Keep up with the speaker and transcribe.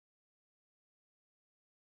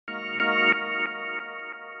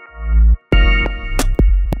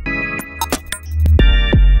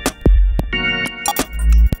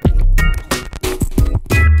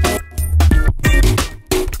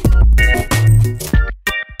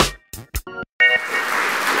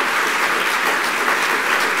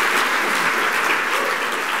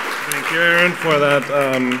for that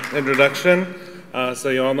introduction. So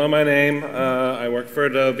you all know my name. I work for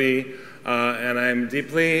Adobe, and I'm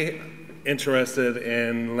deeply interested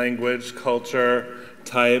in language, culture,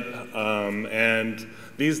 type, and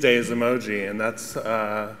these days emoji. And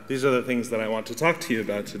these are the things that I want to talk to you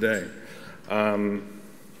about today. One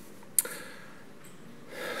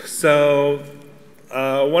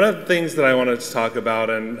of the things that I wanted to talk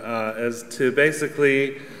about is to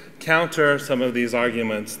basically counter some of these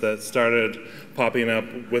arguments that started popping up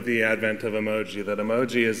with the advent of emoji, that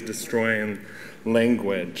emoji is destroying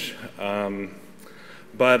language.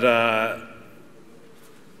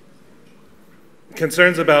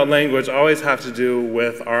 Concerns about language always have to do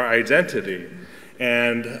with our identity,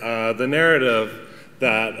 and the narrative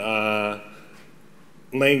that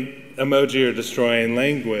emoji are destroying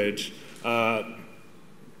language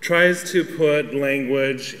tries to put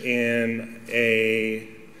language in a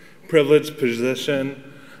privileged position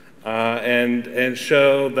and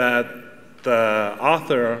show that the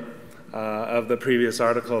author of the previous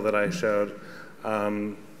article that I showed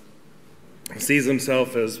sees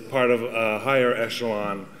himself as part of a higher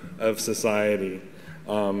echelon of society.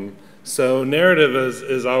 So narrative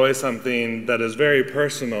is always something that is very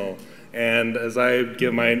personal, and as I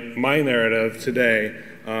give my narrative today,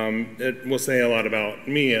 it will say a lot about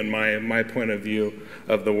me and my point of view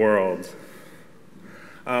of the world.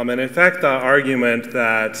 And in fact, the argument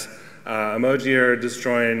that emoji are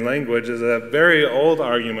destroying language is a very old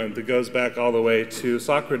argument that goes back all the way to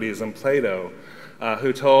Socrates and Plato,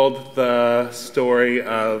 who told the story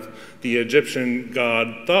of the Egyptian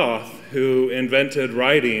god Thoth, who invented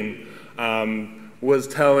writing, was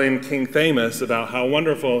telling King Thamus about how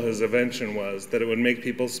wonderful his invention was, that it would make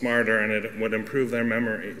people smarter and it would improve their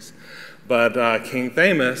memories. But King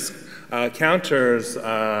Thamus counters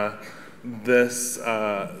this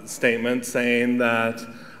statement, saying that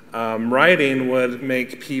writing would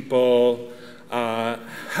make people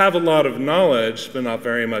have a lot of knowledge but not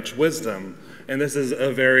very much wisdom. And this is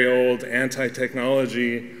a very old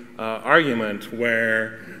anti-technology argument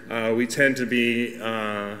where we tend to be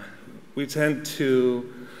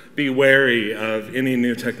wary of any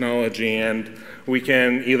new technology, and we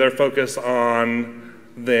can either focus on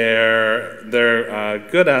their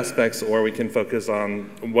good aspects, or we can focus on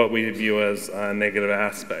what we view as negative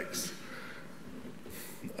aspects.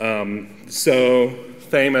 So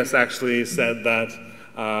Thamus actually said that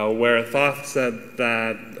where Thoth said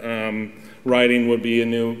that writing would be a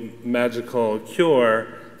new magical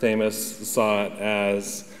cure, Thamus saw it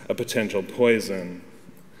as a potential poison.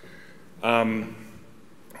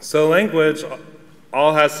 So language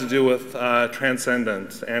all has to do with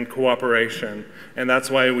transcendence and cooperation, and that's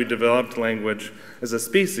why we developed language as a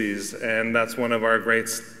species, and that's one of our great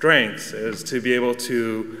strengths, is to be able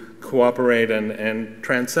to cooperate and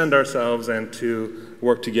transcend ourselves and to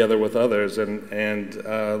work together with others, and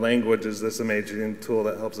language is this amazing tool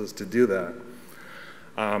that helps us to do that.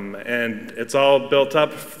 And it's all built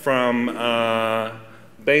up from a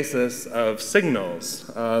basis of signals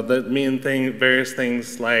that mean various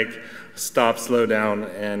things like stop, slow down,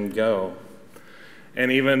 and go.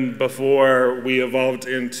 And even before we evolved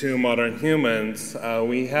into modern humans,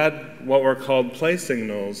 we had what were called play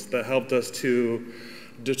signals that helped us to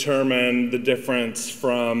determine the difference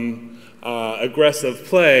from aggressive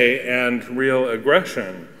play and real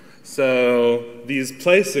aggression. So these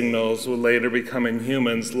play signals would later become in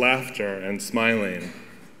humans laughter and smiling.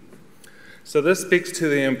 So this speaks to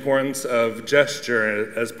the importance of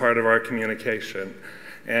gesture as part of our communication.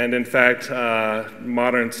 And in fact,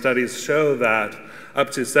 modern studies show that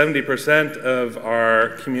up to 70% of our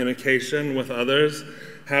communication with others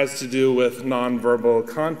has to do with nonverbal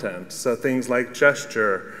content. So things like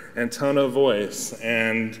gesture and tone of voice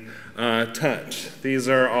and touch. These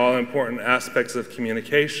are all important aspects of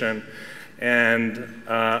communication. And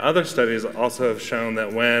other studies also have shown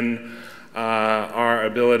that when our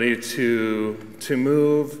ability to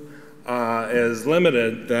move is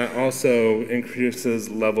limited, that also increases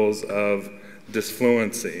levels of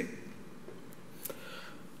disfluency.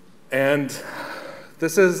 And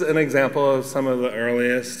this is an example of some of the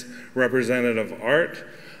earliest representative art.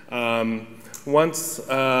 Once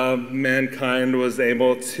mankind was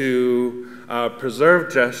able to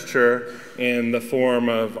preserve gesture in the form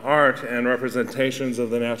of art and representations of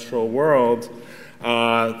the natural world,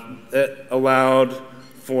 it allowed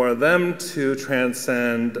for them to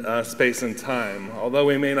transcend space and time. Although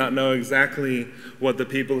we may not know exactly what the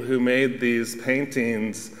people who made these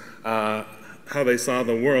paintings, how they saw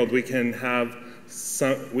the world, we can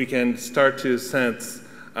start to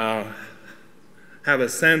have a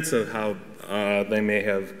sense of how they may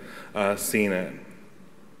have seen it.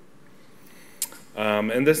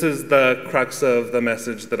 And this is the crux of the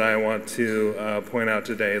message that I want to point out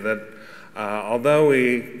today, that although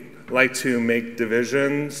we like to make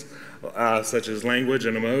divisions, such as language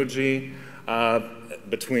and emoji,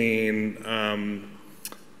 between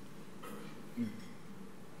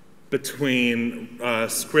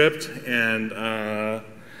script and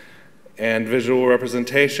visual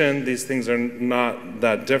representation, these things are not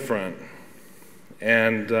that different.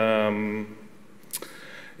 And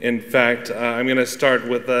in fact, I'm going to start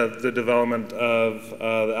with the development of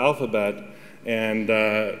the alphabet,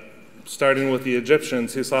 and starting with the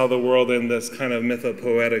Egyptians, who saw the world in this kind of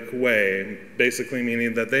mythopoetic way, basically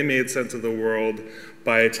meaning that they made sense of the world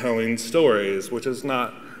by telling stories, which is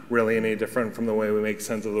not really any different from the way we make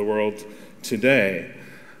sense of the world today.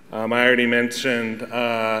 I already mentioned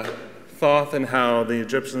Thoth and how the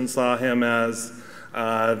Egyptians saw him as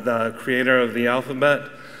the creator of the alphabet.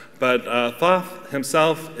 But Thoth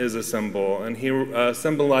himself is a symbol, and he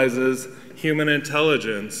symbolizes human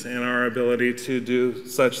intelligence and our ability to do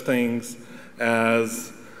such things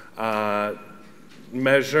as make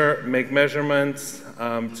measurements,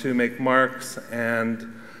 to make marks,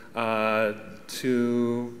 and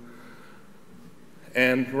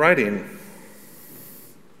writing.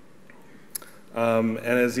 And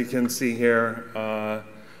as you can see here,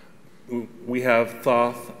 we have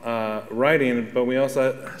Thoth writing, but we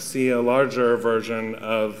also see a larger version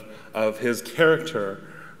of his character.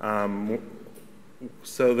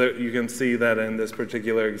 So that you can see that in this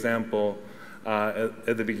particular example,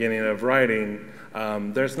 at the beginning of writing,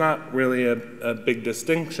 there's not really a big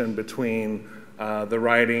distinction between the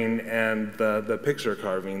writing and the picture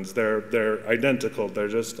carvings. They're identical, they're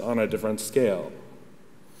just on a different scale.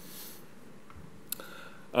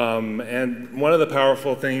 And one of the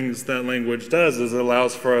powerful things that language does is it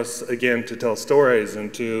allows for us, again, to tell stories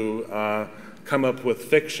and to come up with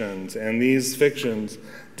fictions. And these fictions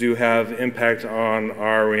do have impact on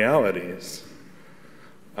our realities.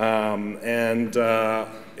 In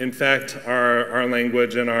fact, our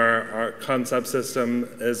language and our concept system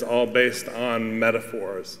is all based on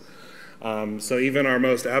metaphors. So even our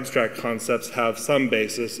most abstract concepts have some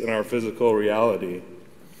basis in our physical reality.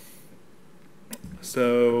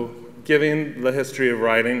 So, giving the history of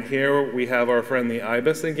writing, here we have our friend the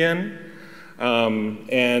ibis again.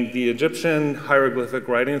 And the Egyptian hieroglyphic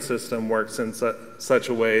writing system works in such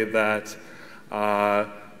a way that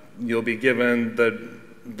you'll be given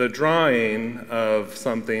the drawing of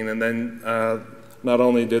something, and then not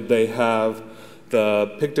only did they have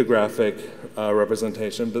the pictographic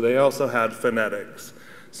representation, but they also had phonetics.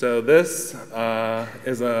 So this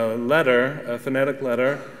is a letter, a phonetic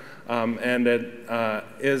letter, and it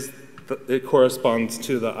corresponds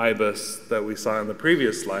to the ibis that we saw in the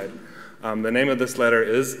previous slide. The name of this letter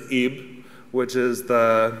is Ib, which is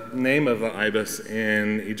the name of the ibis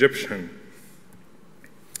in Egyptian.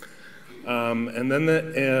 And then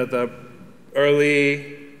the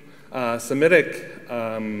early Semitic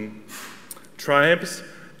tribes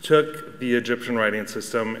took the Egyptian writing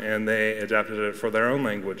system and they adapted it for their own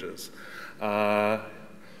languages.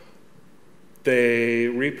 They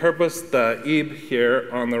repurposed the Ib here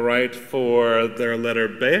on the right for their letter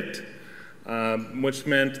Bet, which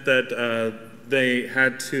meant that they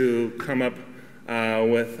had to come up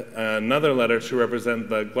with another letter to represent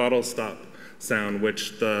the glottal stop sound,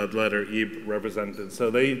 which the letter Ib represented.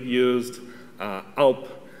 So they used Alp,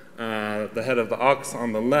 the head of the ox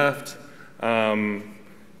on the left,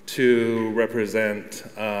 to represent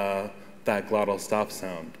that glottal stop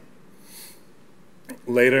sound.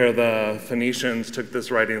 Later, the Phoenicians took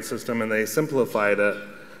this writing system and they simplified it.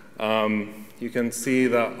 You can see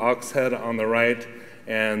the ox head on the right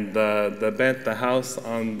and the bet, the house,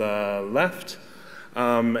 on the left.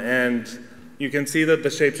 And you can see that the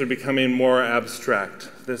shapes are becoming more abstract.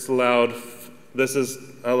 This did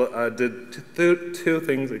two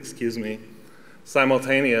things, excuse me,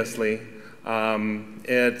 simultaneously.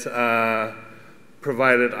 It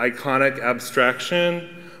provided iconic abstraction,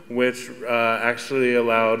 which actually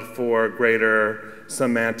allowed for greater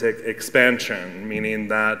semantic expansion, meaning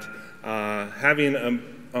that having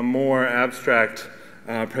a more abstract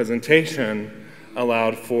presentation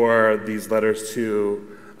allowed for these letters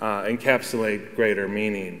to encapsulate greater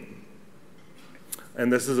meaning.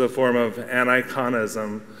 And this is a form of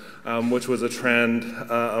aniconism, which was a trend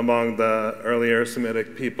among the earlier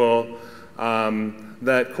Semitic people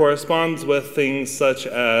that corresponds with things such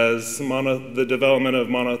as the development of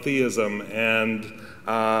monotheism and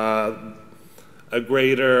a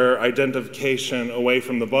greater identification away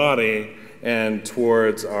from the body and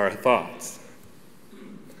towards our thoughts.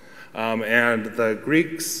 And the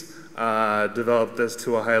Greeks developed this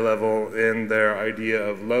to a high level in their idea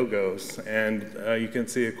of logos. And you can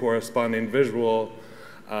see a corresponding visual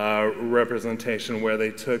representation where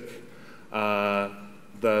they took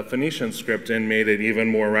the Phoenician script and made it even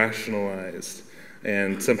more rationalized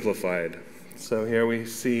and simplified. So here we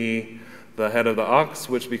see the head of the ox,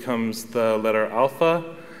 which becomes the letter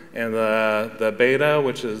alpha, and the beta,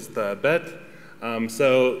 which is the bet.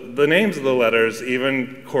 So the names of the letters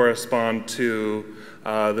even correspond to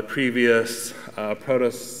the previous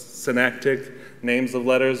proto-synaptic names of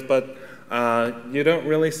letters, but you don't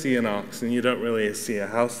really see an ox, and you don't really see a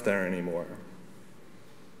house there anymore.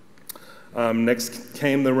 Next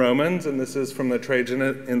came the Romans, and this is from the Trajan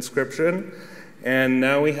inscription. And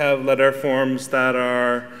now we have letter forms that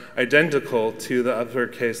are identical to the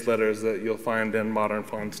uppercase letters that you'll find in modern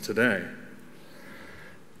fonts today.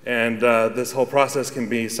 And this whole process can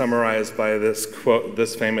be summarized by this quote,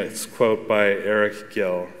 this famous quote by Eric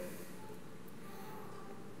Gill.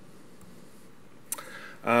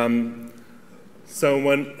 So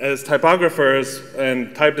as typographers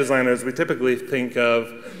and type designers, we typically think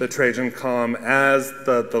of the Trajan column as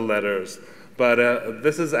the letters, but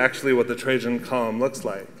this is actually what the Trajan column looks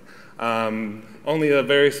like. Only a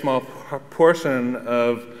very small portion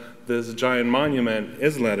of this giant monument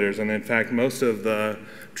is letters, and in fact, most of the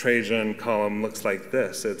Trajan column looks like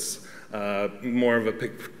this. It's more of a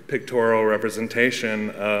pictorial representation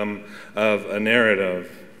of a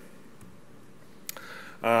narrative.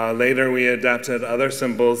 Later, we adapted other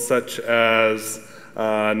symbols such as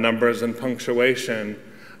numbers and punctuation,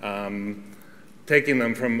 taking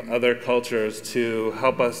them from other cultures to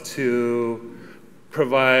help us to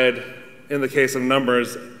provide, in the case of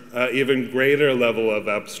numbers, even greater level of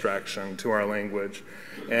abstraction to our language.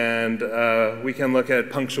 And we can look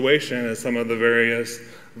at punctuation as some of the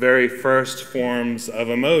very first forms of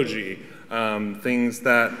emoji, things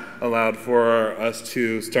that allowed for us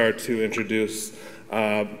to start to introduce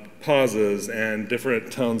pauses and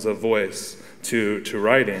different tones of voice to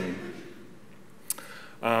writing.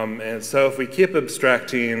 And so if we keep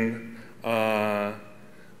abstracting our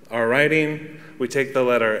writing, we take the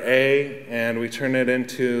letter A and we turn it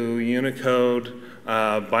into Unicode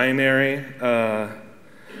binary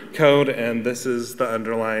code, and this is the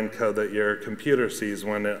underlying code that your computer sees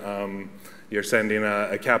when you're sending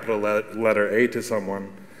a capital letter A to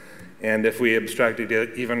someone. And if we abstract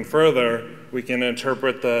it even further, we can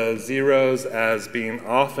interpret the zeros as being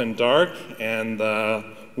off and dark, and the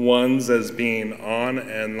ones as being on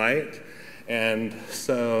and light. And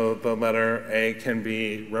so the letter A can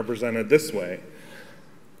be represented this way,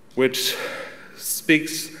 which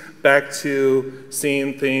speaks back to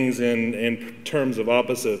seeing things in terms of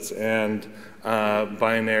opposites and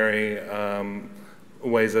binary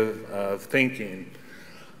ways of thinking.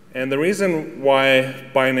 And the reason why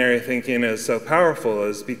binary thinking is so powerful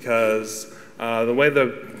is because the way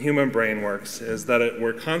the human brain works is that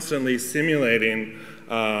we're constantly simulating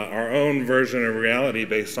our own version of reality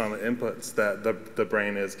based on the inputs that the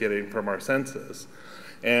brain is getting from our senses.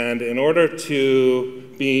 And in order to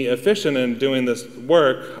be efficient in doing this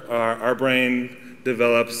work, our brain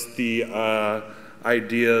develops the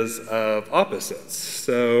ideas of opposites.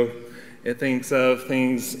 So it thinks of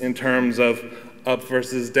things in terms of up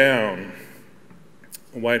versus down,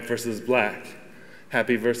 white versus black,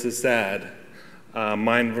 happy versus sad,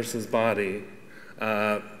 mind versus body,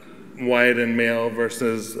 white and male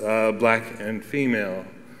versus black and female,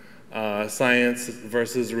 science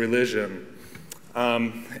versus religion.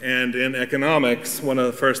 And in economics, one of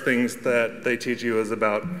the first things that they teach you is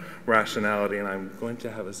about rationality, and I'm going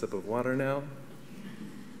to have a sip of water now.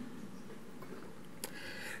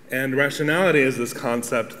 And rationality is this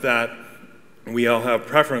concept that we all have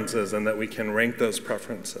preferences and that we can rank those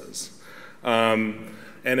preferences. And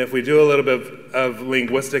if we do a little bit of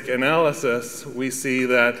linguistic analysis, we see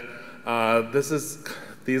that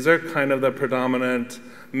these are kind of the predominant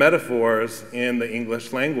metaphors in the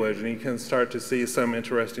English language, and you can start to see some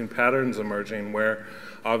interesting patterns emerging where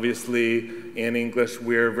obviously in English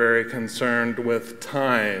we're very concerned with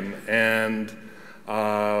time, and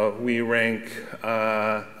we rank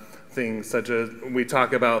things such as, we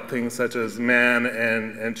talk about things such as man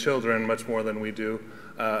and children much more than we do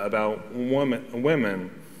about women.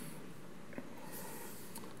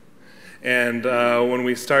 And when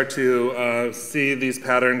we start to see these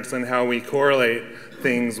patterns and how we correlate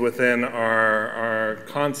things within our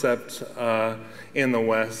concept in the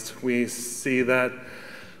West, we see that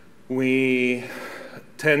we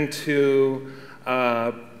tend to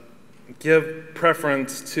give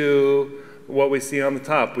preference to what we see on the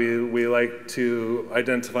top. We like to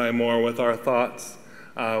identify more with our thoughts.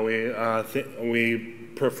 We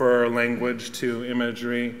prefer language to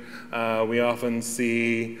imagery. We often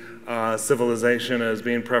see civilization as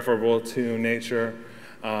being preferable to nature.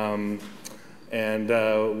 And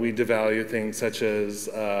we devalue things such as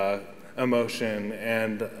emotion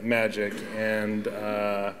and magic and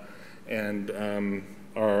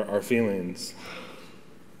our feelings.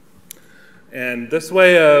 And this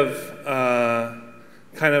way of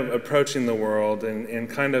kind of approaching the world and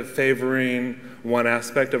kind of favoring one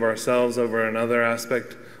aspect of ourselves over another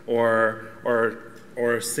aspect, or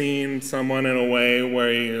seeing someone in a way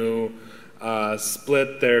where you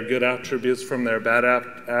split their good attributes from their bad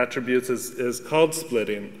attributes is called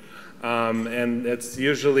splitting. And it's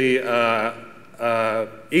usually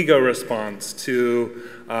ego response to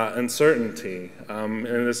uncertainty. And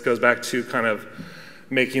this goes back to kind of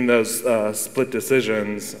making those split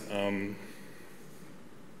decisions.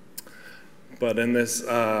 But in this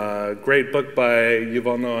great book by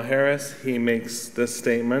Yuval Noah Harris, he makes this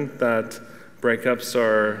statement that breakups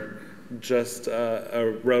are just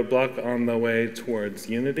a roadblock on the way towards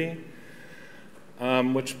unity,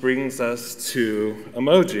 which brings us to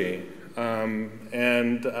emoji.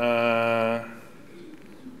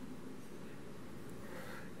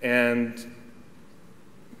 And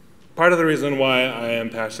part of the reason why I am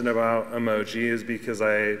passionate about emoji is because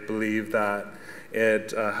I believe that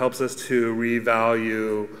it helps us to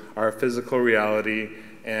revalue our physical reality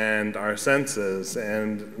and our senses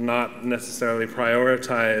and not necessarily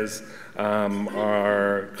prioritize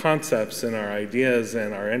our concepts and our ideas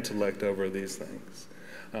and our intellect over these things.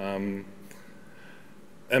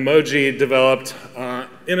 Emoji developed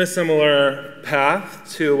in a similar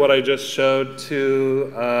path to what I just showed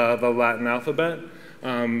to the Latin alphabet,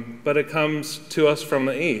 but it comes to us from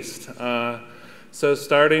the East. So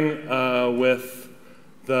starting with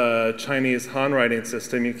the Chinese handwriting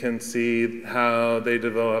system, you can see how they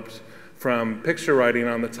developed from picture writing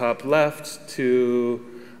on the top left to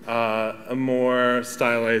a more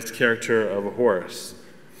stylized character of a horse.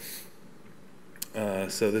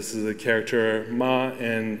 So this is the character ma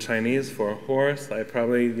in Chinese for horse. I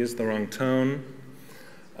probably used the wrong tone.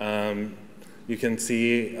 You can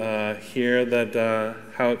see here that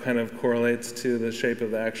how it kind of correlates to the shape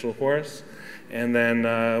of the actual horse. And then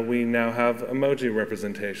we now have emoji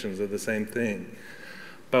representations of the same thing.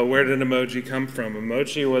 But where did emoji come from?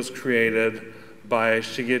 Emoji was created by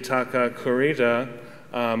Shigetaka Kurita,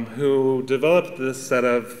 who developed this set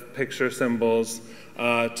of picture symbols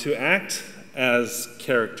to act as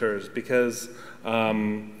characters, because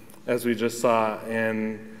as we just saw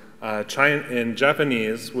in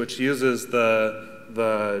Japanese, which uses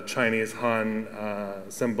the Chinese Han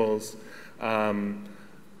symbols,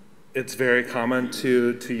 it's very common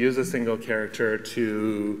to use a single character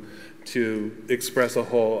to express a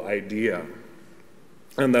whole idea.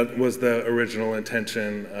 And that was the original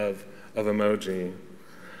intention of emoji.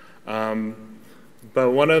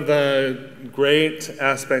 But one of the great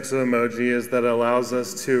aspects of emoji is that it allows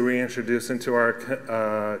us to reintroduce into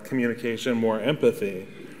our communication more empathy.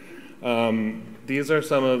 These are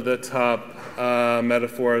some of the top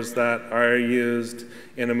metaphors that are used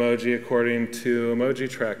in emoji according to Emoji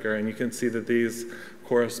Tracker, and you can see that these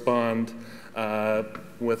correspond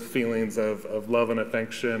with feelings of love and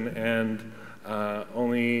affection, and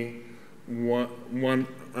only one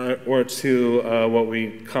or two what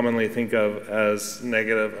we commonly think of as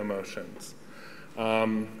negative emotions.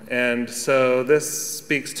 And so this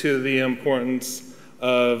speaks to the importance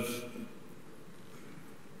of,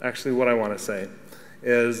 actually what I want to say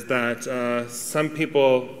is that some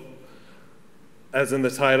people, as in the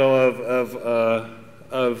title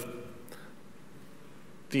of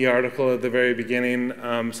the article at the very beginning,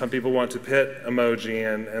 some people want to pit emoji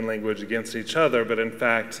and language against each other, but in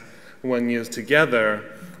fact, when used together,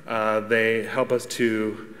 they help us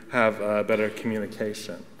to have better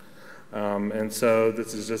communication. And so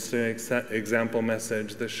this is just an example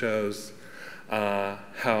message that shows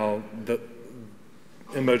how the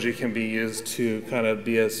emoji can be used to kind of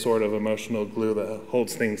be a sort of emotional glue that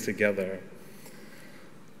holds things together.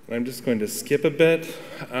 I'm just going to skip a bit.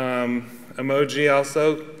 Emoji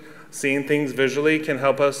also, seeing things visually can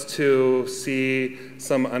help us to see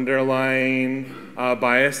some underlying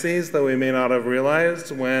biases that we may not have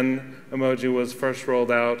realized. When emoji was first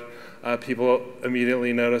rolled out, people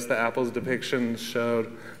immediately noticed that Apple's depictions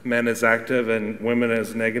showed men as active and women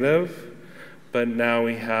as negative. But now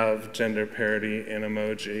we have gender parity in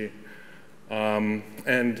emoji.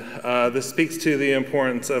 This speaks to the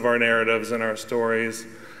importance of our narratives and our stories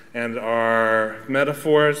and our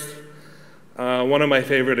metaphors. One of my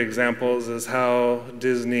favorite examples is how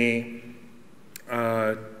Disney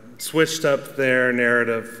switched up their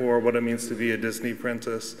narrative for what it means to be a Disney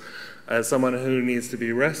princess as someone who needs to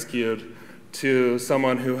be rescued to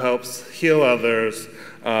someone who helps heal others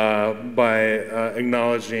by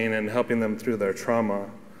acknowledging and helping them through their trauma.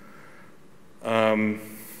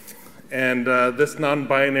 This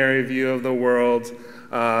non-binary view of the world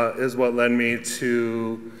is what led me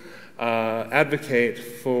to advocate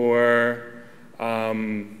for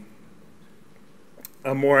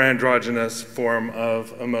a more androgynous form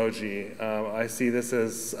of emoji. I see this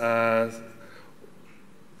as,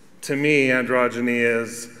 to me, androgyny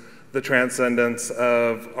is the transcendence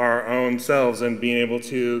of our own selves and being able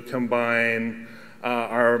to combine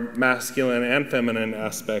our masculine and feminine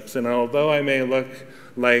aspects. And although I may look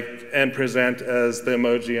like and present as the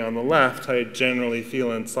emoji on the left, I generally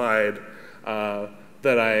feel inside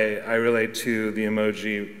that I relate to the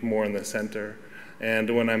emoji more in the center. And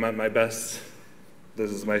when I'm at my best,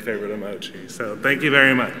 this is my favorite emoji. So thank you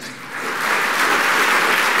very much.